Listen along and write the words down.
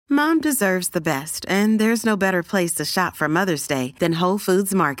Mom deserves the best, and there's no better place to shop for Mother's Day than Whole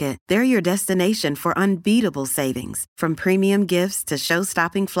Foods Market. They're your destination for unbeatable savings, from premium gifts to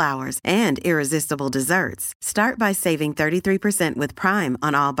show-stopping flowers and irresistible desserts. Start by saving 33% with Prime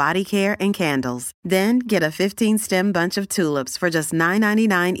on all body care and candles. Then get a 15-stem bunch of tulips for just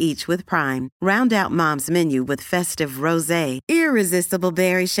 $9.99 each with Prime. Round out Mom's menu with festive rosé, irresistible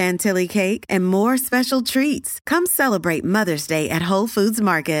berry chantilly cake, and more special treats. Come celebrate Mother's Day at Whole Foods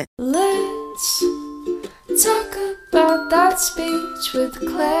Market. Let's talk about that speech with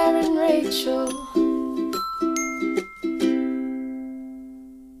Claire and Rachel.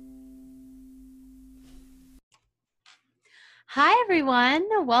 Hi, everyone.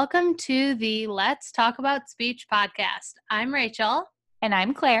 Welcome to the Let's Talk About Speech podcast. I'm Rachel. And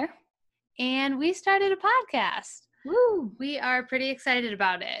I'm Claire. And we started a podcast. Woo! We are pretty excited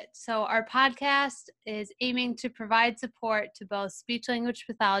about it. So our podcast is aiming to provide support to both speech-language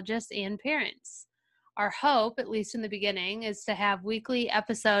pathologists and parents. Our hope, at least in the beginning, is to have weekly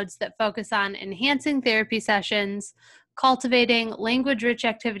episodes that focus on enhancing therapy sessions, cultivating language-rich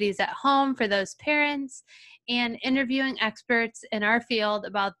activities at home for those parents, and interviewing experts in our field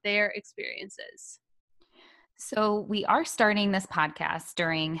about their experiences. So we are starting this podcast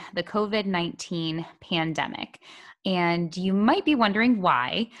during the COVID-19 pandemic. And you might be wondering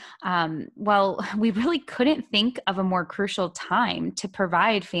why. Well, we really couldn't think of a more crucial time to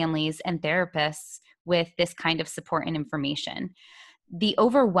provide families and therapists with this kind of support and information. The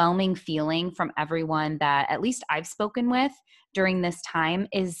overwhelming feeling from everyone that at least I've spoken with during this time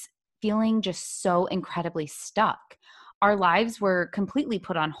is feeling just so incredibly stuck. Our lives were completely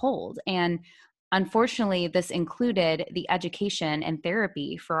put on hold, and unfortunately, this included the education and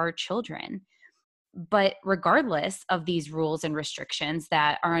therapy for our children. But regardless of these rules and restrictions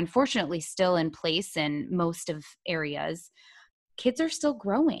that are unfortunately still in place in most of areas, kids are still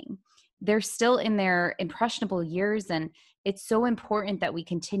growing. They're still in their impressionable years, and it's so important that we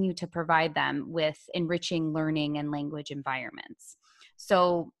continue to provide them with enriching learning and language environments.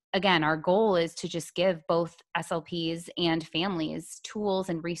 So again, our goal is to just give both SLPs and families tools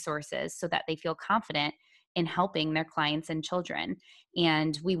and resources so that they feel confident in helping their clients and children.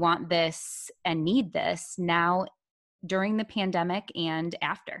 And we want this and need this now during the pandemic and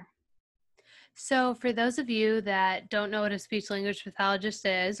after. So for those of you that don't know what a speech-language pathologist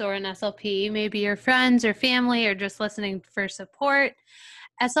is, or an SLP, maybe your friends or family are just listening for support,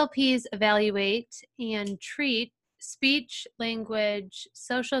 SLPs evaluate and treat speech, language,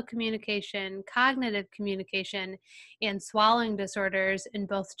 social communication, cognitive communication, and swallowing disorders in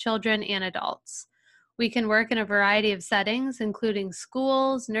both children and adults. We can work in a variety of settings, including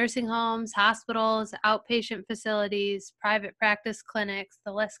schools, nursing homes, hospitals, outpatient facilities, private practice clinics.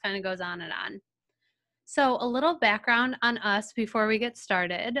 The list kind of goes on and on. So a little background on us before we get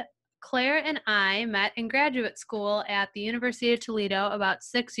started. Claire and I met in graduate school at the University of Toledo about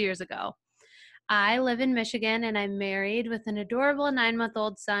 6 years ago. I live in Michigan, and I'm married with an adorable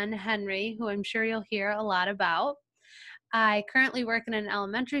 9-month-old son, Henry, who I'm sure you'll hear a lot about. I currently work in an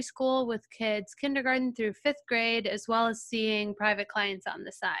elementary school with kids kindergarten through 5th grade, as well as seeing private clients on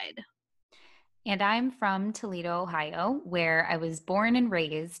the side. And I'm from Toledo, Ohio, where I was born and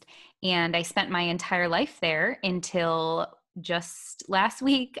raised, and I spent my entire life there until just last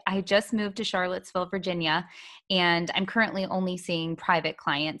week. I just moved to Charlottesville, Virginia, and I'm currently only seeing private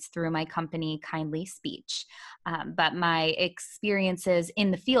clients through my company, Kindly Speech. But my experiences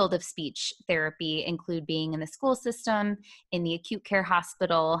in the field of speech therapy include being in the school system, in the acute care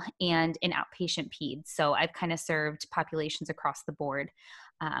hospital, and in outpatient peds. So I've kind of served populations across the board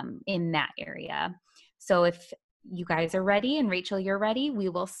in that area. So if you guys are ready, and Rachel, you're ready, we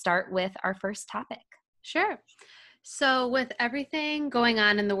will start with our first topic. Sure. So with everything going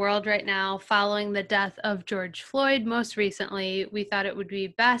on in the world right now, following the death of George Floyd most recently, we thought it would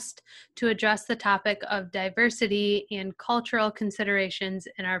be best to address the topic of diversity and cultural considerations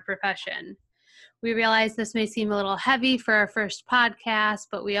in our profession. We realize this may seem a little heavy for our first podcast,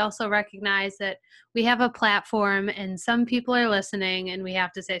 but we also recognize that we have a platform and some people are listening, and we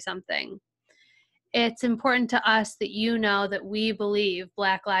have to say something. It's important to us that you know that we believe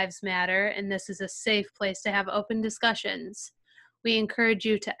Black Lives Matter, and this is a safe place to have open discussions. We encourage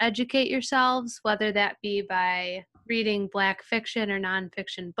you to educate yourselves, whether that be by reading Black fiction or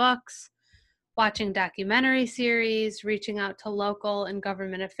nonfiction books, watching documentary series, reaching out to local and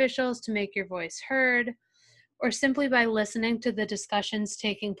government officials to make your voice heard, or simply by listening to the discussions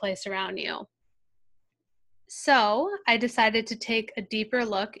taking place around you. So I decided to take a deeper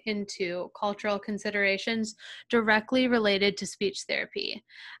look into cultural considerations directly related to speech therapy.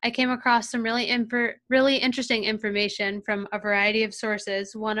 I came across some really interesting information from a variety of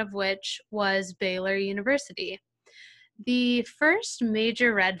sources, one of which was Baylor University. The first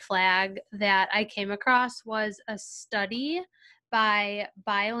major red flag that I came across was a study by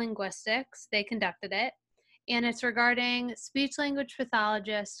Biolinguistics. They conducted it, and it's regarding speech language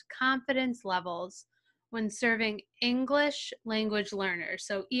pathologists' confidence levels when serving English language learners,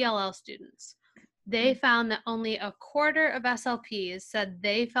 so ELL students. They found that only a quarter of SLPs said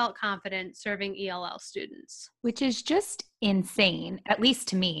they felt confident serving ELL students. Which is just insane, at least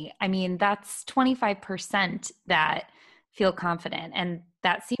to me. I mean, that's 25% that feel confident, and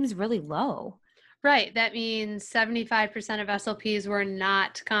that seems really low. Right. That means 75% of SLPs were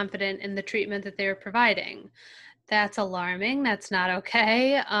not confident in the treatment that they were providing. That's alarming. That's not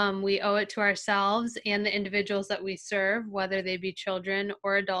okay. We owe it to ourselves and the individuals that we serve, whether they be children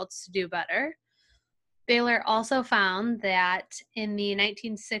or adults, to do better. Baylor also found that in the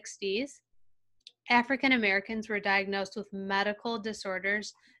 1960s, African Americans were diagnosed with medical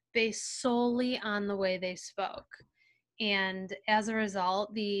disorders based solely on the way they spoke. And as a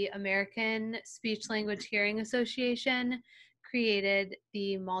result, the American Speech Language Hearing Association created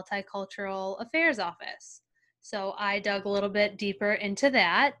the Multicultural Affairs Office. So I dug a little bit deeper into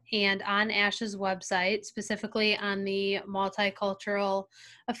that, and on ASHA's website, specifically on the Multicultural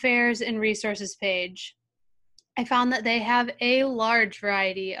Affairs and Resources page, I found that they have a large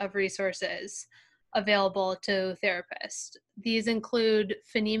variety of resources available to therapists. These include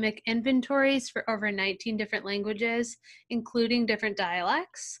phonemic inventories for over 19 different languages, including different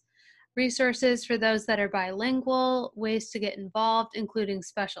dialects, resources for those that are bilingual, ways to get involved, including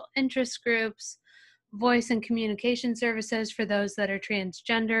special interest groups, voice and communication services for those that are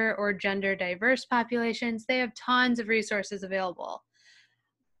transgender or gender diverse populations. They have tons of resources available.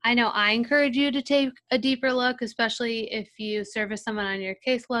 I know I encourage you to take a deeper look, especially if you service someone on your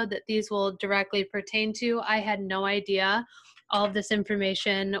caseload that these will directly pertain to. I had no idea all of this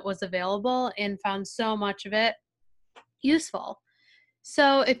information was available and found so much of it useful.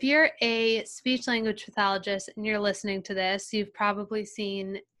 So if you're a speech language pathologist and you're listening to this, you've probably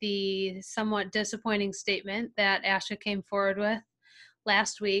seen the somewhat disappointing statement that ASHA came forward with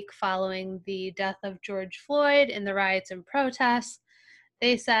last week following the death of George Floyd and the riots and protests.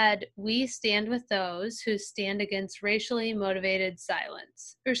 They said, "We stand with those who stand against racially motivated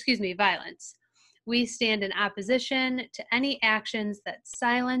violence. We stand in opposition to any actions that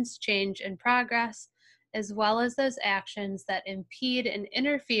silence change and progress, as well as those actions that impede and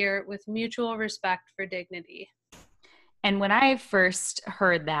interfere with mutual respect for dignity." And when I first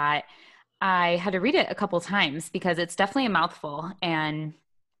heard that, I had to read it a couple times because it's definitely a mouthful and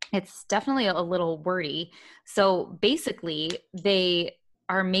it's definitely a little wordy. So basically, they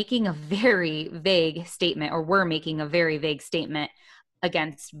are making a very vague statement, or were making a very vague statement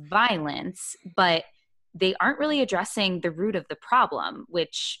against violence, but they aren't really addressing the root of the problem,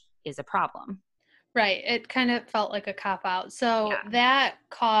 which is a problem. Right. It kind of felt like a cop-out. So that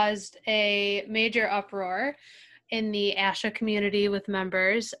caused a major uproar in the ASHA community with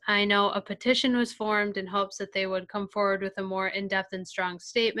members. I know a petition was formed in hopes that they would come forward with a more in-depth and strong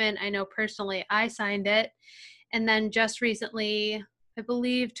statement. I know personally I signed it. And then just recently, I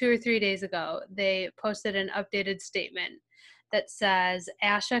believe 2 or 3 days ago, they posted an updated statement that says,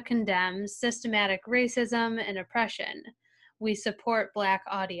 "ASHA condemns systematic racism and oppression. We support Black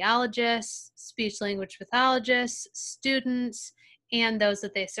audiologists, speech language pathologists, students, and those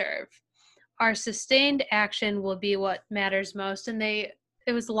that they serve. Our sustained action will be what matters most." And it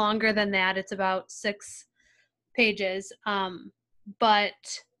was longer than that. It's about 6 pages.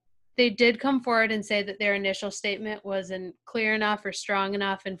 But they did come forward and say that their initial statement wasn't clear enough or strong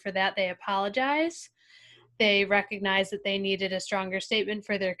enough, and for that they apologize. They recognized that they needed a stronger statement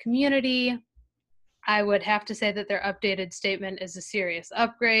for their community. I would have to say that their updated statement is a serious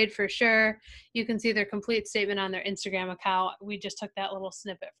upgrade for sure. You can see their complete statement on their Instagram account. We just took that little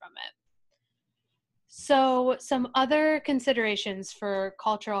snippet from it. So some other considerations for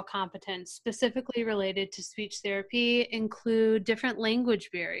cultural competence specifically related to speech therapy include different language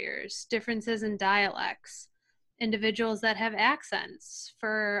barriers, differences in dialects, individuals that have accents.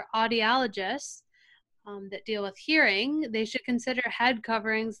 For audiologists that deal with hearing, they should consider head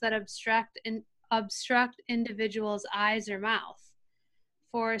coverings that obstruct individuals' eyes or mouth.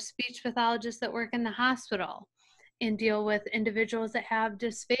 For speech pathologists that work in the hospital and deal with individuals that have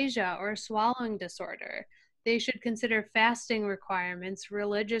dysphagia or swallowing disorder, they should consider fasting requirements,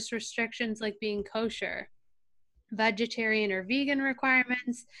 religious restrictions like being kosher. vegetarian or vegan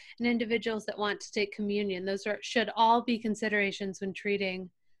requirements, and individuals that want to take communion. Those should all be considerations when treating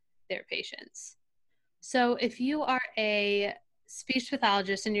their patients. So if you are a speech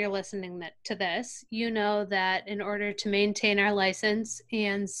pathologist and you're listening to this, you know that in order to maintain our license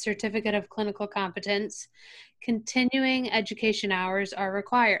and certificate of clinical competence, continuing education hours are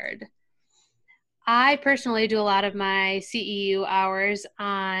required. I personally do a lot of my CEU hours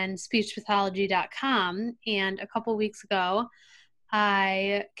on speechpathology.com, and a couple weeks ago,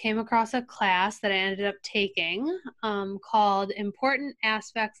 I came across a class that I ended up taking called Important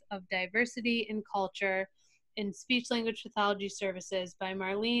Aspects of Diversity in Culture in Speech-Language Pathology Services by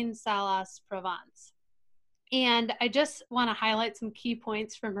Marlene Salas-Provence. And I just want to highlight some key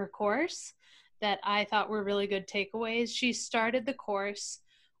points from her course that I thought were really good takeaways. She started the course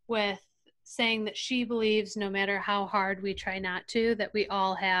with saying that she believes no matter how hard we try not to, that we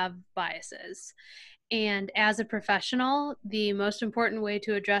all have biases. And as a professional, the most important way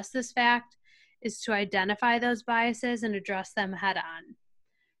to address this fact is to identify those biases and address them head on.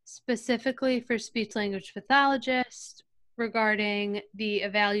 Specifically for speech-language pathologists, regarding the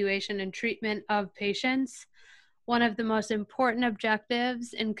evaluation and treatment of patients, one of the most important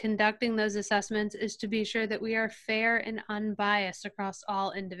objectives in conducting those assessments is to be sure that we are fair and unbiased across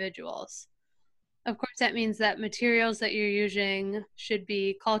all individuals. Of course, that means that materials that you're using should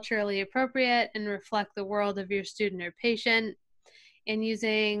be culturally appropriate and reflect the world of your student or patient. And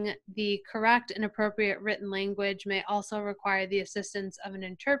using the correct and appropriate written language may also require the assistance of an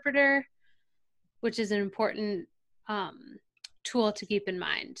interpreter, which is an important tool to keep in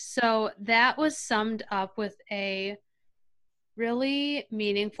mind. So that was summed up with a really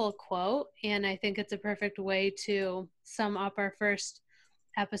meaningful quote, and I think it's a perfect way to sum up our first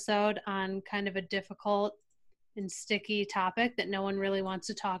episode on kind of a difficult and sticky topic that no one really wants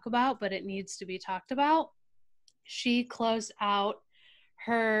to talk about, but it needs to be talked about. She closed out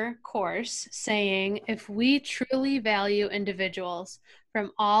her course saying, if we truly value individuals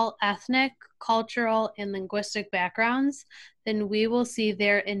from all ethnic, cultural, and linguistic backgrounds, then we will see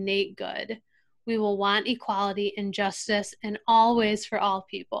their innate good. We will want equality and justice in all ways for all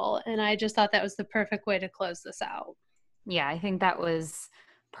people. And I just thought that was the perfect way to close this out. Yeah, I think that was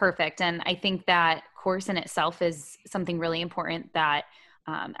perfect. And I think that course in itself is something really important that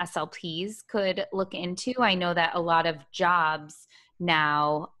SLPs could look into. I know that a lot of jobs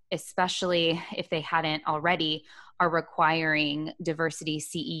now, especially if they hadn't already, are requiring diversity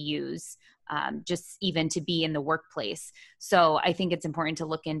CEUs, just even to be in the workplace. So I think it's important to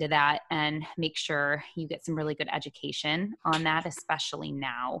look into that and make sure you get some really good education on that, especially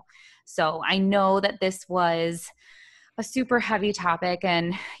now. So I know that this was a super heavy topic,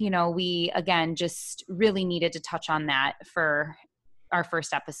 and we again just really needed to touch on that for our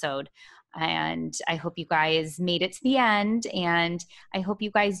first episode. And I hope you guys made it to the end, and I hope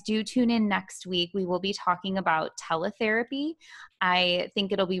you guys do tune in next week. We will be talking about teletherapy. I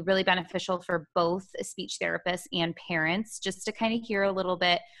think it'll be really beneficial for both speech therapists and parents just to kind of hear a little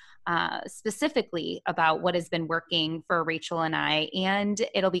bit specifically about what has been working for Rachel and I, and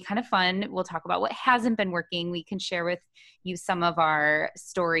it'll be kind of fun. We'll talk about what hasn't been working. We can share with you some of our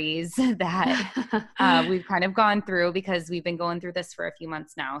stories that we've kind of gone through because we've been going through this for a few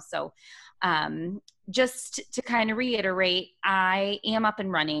months now. So just to kind of reiterate, I am up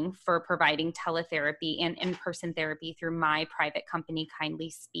and running for providing teletherapy and in-person therapy through my private company, Kindly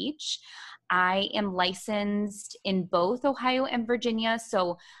Speech. I am licensed in both Ohio and Virginia.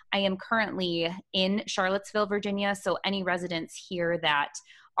 So I am currently in Charlottesville, Virginia. So any residents here that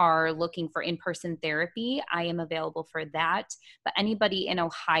are looking for in-person therapy, I am available for that. But anybody in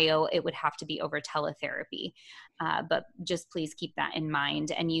Ohio, it would have to be over teletherapy. But just please keep that in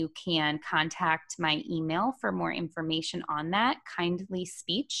mind. And you can contact my email for more information on that,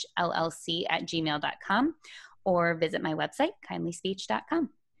 kindlyspeechllc@gmail.com, or visit my website, kindlyspeech.com.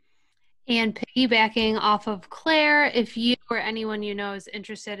 And piggybacking off of Claire, if you or anyone you know is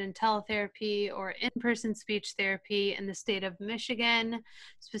interested in teletherapy or in-person speech therapy in the state of Michigan,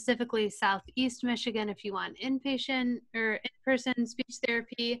 specifically Southeast Michigan, if you want inpatient or in-person speech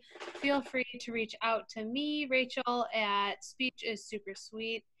therapy, feel free to reach out to me, Rachel, at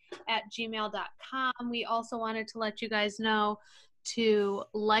speechissupersweet@gmail.com. We also wanted to let you guys know to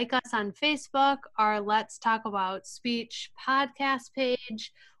like us on Facebook, our Let's Talk About Speech podcast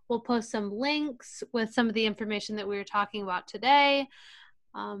page. We'll post some links with some of the information that we were talking about today,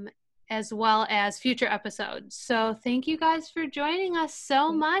 as well as future episodes. So thank you guys for joining us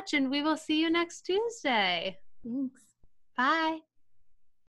so much, and we will see you next Tuesday. Thanks. Bye.